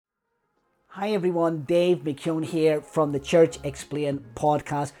Hi everyone, Dave McKeown here from the Church Explained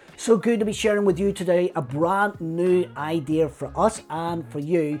podcast. So good to be sharing with you today a brand new idea for us and for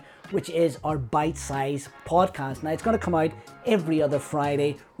you, which is our bite-sized podcast. Now it's going to come out every other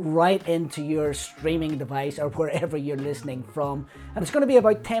Friday right into your streaming device or wherever you're listening from. And it's going to be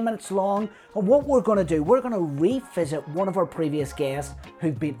about 10 minutes long. And what we're going to do, we're going to revisit one of our previous guests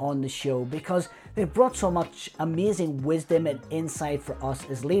who've been on the show because they've brought so much amazing wisdom and insight for us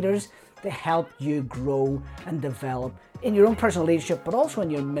as leaders to help you grow and develop in your own personal leadership, but also in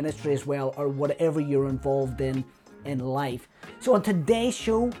your ministry as well, or whatever you're involved in life. So on today's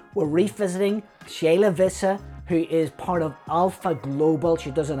show, we're revisiting Shayla Vissa, who is part of Alpha Global. She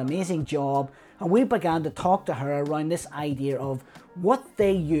does an amazing job, and we began to talk to her around this idea of what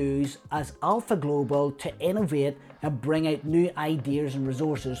they use as Alpha Global to innovate and bring out new ideas and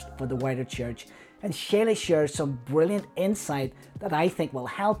resources for the wider church. And Shayla shares some brilliant insight that I think will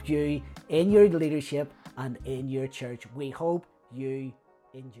help you in your leadership and in your church. We hope you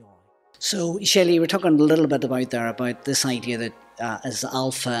enjoy. So Shayla, you were talking a little bit about this idea that as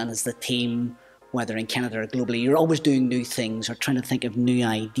Alpha and as the team, whether in Canada or globally, you're always doing new things or trying to think of new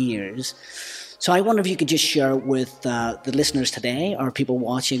ideas. So I wonder if you could just share with the listeners today or people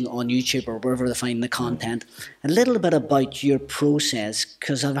watching on YouTube or wherever they find the content, a little bit about your process,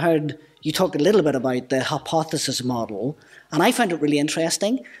 because I've heard you talk a little bit about the hypothesis model, and I found it really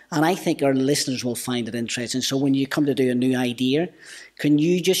interesting, and I think our listeners will find it interesting. So when you come to do a new idea, can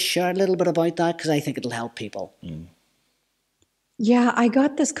you just share a little bit about that? Because I think it'll help people. Yeah, I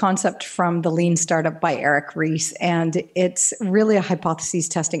got this concept from The Lean Startup by Eric Ries, and it's really a hypothesis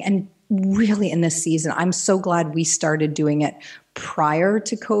testing. And really in this season, I'm so glad we started doing it prior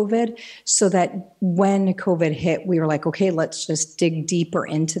to COVID, so that when COVID hit, we were like, okay, let's just dig deeper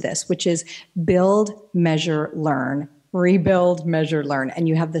into this, which is build, measure, learn. Rebuild, measure, learn, and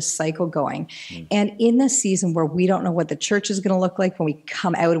you have this cycle going. And in this season where we don't know what the church is going to look like when we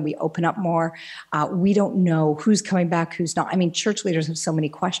come out and we open up more, we don't know who's coming back, who's not. I mean, church leaders have so many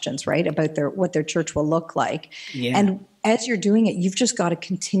questions, right, about what their church will look like. Yeah. And as you're doing it, you've just got to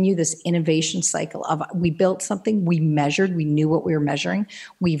continue this innovation cycle of we built something, we measured, we knew what we were measuring,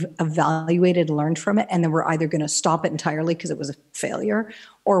 we've evaluated, learned from it, and then we're either going to stop it entirely because it was a failure,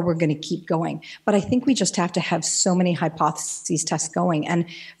 or we're going to keep going. But I think we just have to have so many hypotheses tests going. And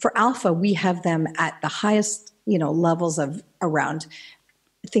for Alpha, we have them at the highest, levels of around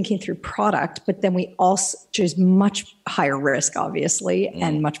thinking through product, but then we also, which is much higher risk, obviously,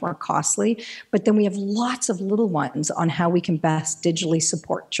 and much more costly. But then we have lots of little ones on how we can best digitally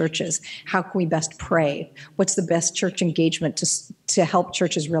support churches. How can we best pray? What's the best church engagement to help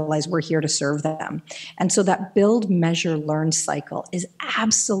churches realize we're here to serve them? And so that build, measure, learn cycle is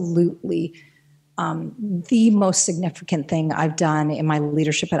absolutely the most significant thing I've done in my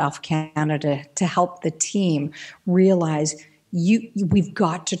leadership at Alpha Canada to help the team realize we've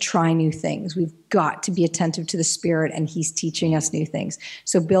got to try new things. We've got to be attentive to the Spirit, and He's teaching us new things.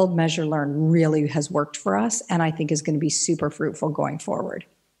 So build, measure, learn really has worked for us, and I think is going to be super fruitful going forward.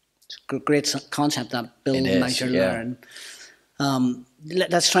 It's a great concept, that build, measure, learn.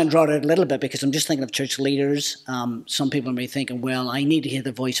 Let's try and draw it out a little bit, because I'm just thinking of church leaders. Some people may be thinking, well, I need to hear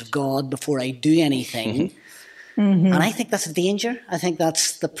the voice of God before I do anything. And I think that's a danger. I think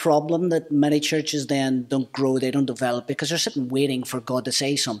that's the problem, that many churches then don't grow, they don't develop, because they're sitting waiting for God to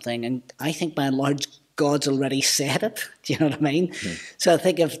say something. And I think by and large, God's already said it. Do you know what I mean? So I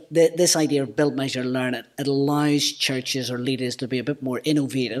think if this idea of build, measure, learn, it allows churches or leaders to be a bit more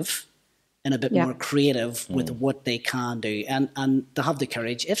innovative and a bit more creative with what they can do, and to have the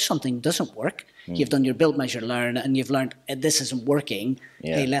courage, if something doesn't work, you've done your build, measure, learn, and you've learned this isn't working,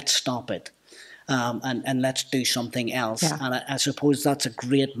 hey, let's stop it. And let's do something else. Yeah. And I suppose that's a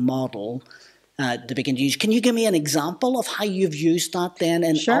great model to begin to use. Can you give me an example of how you've used that then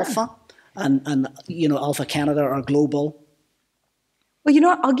in Alpha and Alpha Canada or Global?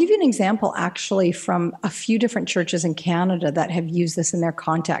 Well, I'll give you an example actually from a few different churches in Canada that have used this in their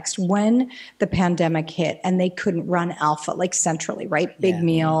context. When the pandemic hit and they couldn't run Alpha like centrally, right? Big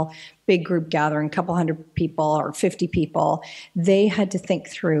meal, big group gathering, a couple hundred people or 50 people, they had to think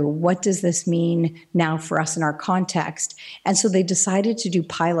through, what does this mean now for us in our context? And so they decided to do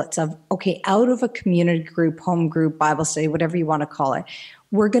pilots of, okay, out of a community group, home group, Bible study, whatever you want to call it,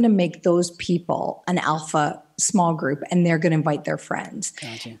 we're going to make those people an Alpha small group, and they're going to invite their friends.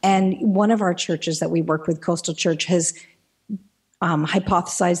 Gotcha. And one of our churches that we work with, Coastal Church, has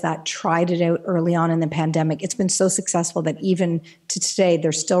hypothesized that, tried it out early on in the pandemic. It's been so successful that even to today,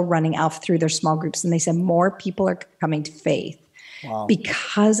 they're still running Alpha through their small groups. And they said more people are coming to faith Wow.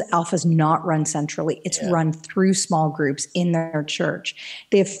 Because Alpha's not run centrally. It's run through small groups in their church.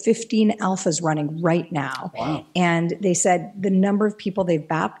 They have 15 Alphas running right now. Wow. And they said the number of people they've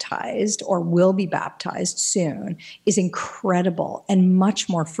baptized or will be baptized soon is incredible and much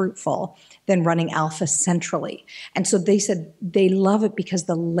more fruitful than running Alpha centrally. And so they said they love it because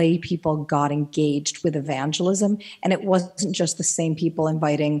the lay people got engaged with evangelism, and it wasn't just the same people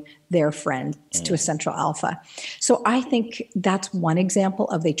inviting their friends to a central Alpha. So I think that's one example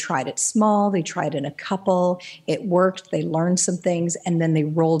of they tried it small, they tried it in a couple, it worked, they learned some things, and then they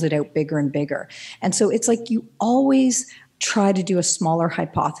rolled it out bigger and bigger. And so it's like you always try to do a smaller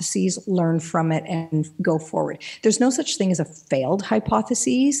hypothesis, learn from it, and go forward. There's no such thing as a failed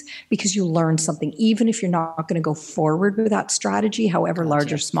hypothesis because you learn something. Even if you're not going to go forward with that strategy, however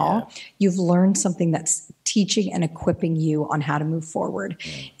large or small, you've learned something that's teaching and equipping you on how to move forward.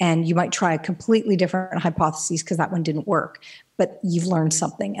 And you might try a completely different hypothesis because that one didn't work, but you've learned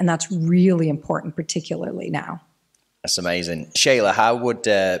something. And that's really important, particularly now. That's amazing. Shayla, how would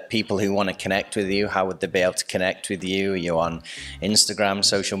people who want to connect with you, how would they be able to connect with you? Are you on Instagram,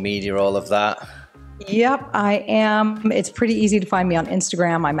 social media, all of that? Yep, I am. It's pretty easy to find me on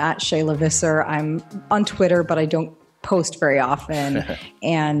Instagram. I'm at Shayla Visser. I'm on Twitter, but I don't post very often.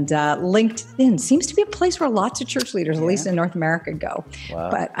 And LinkedIn seems to be a place where lots of church leaders, at least in North America, go. Wow.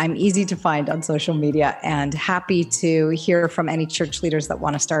 But I'm easy to find on social media and happy to hear from any church leaders that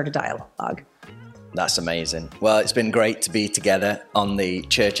want to start a dialogue. That's amazing. Well, it's been great to be together on the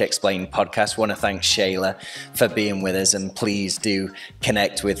Church Explained podcast. I want to thank Shayla for being with us, and please do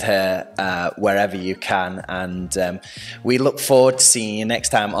connect with her wherever you can. And we look forward to seeing you next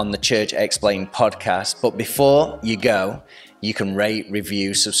time on the Church Explained podcast. But before you go, you can rate,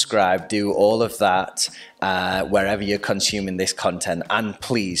 review, subscribe, do all of that wherever you're consuming this content. And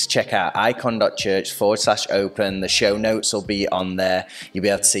please check out icon.church/open. The show notes will be on there. You'll be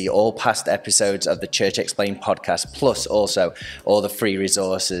able to see all past episodes of the Church Explained podcast, plus also all the free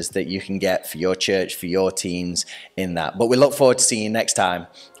resources that you can get for your church, for your teams in that. But we look forward to seeing you next time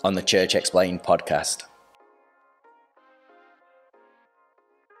on the Church Explained podcast.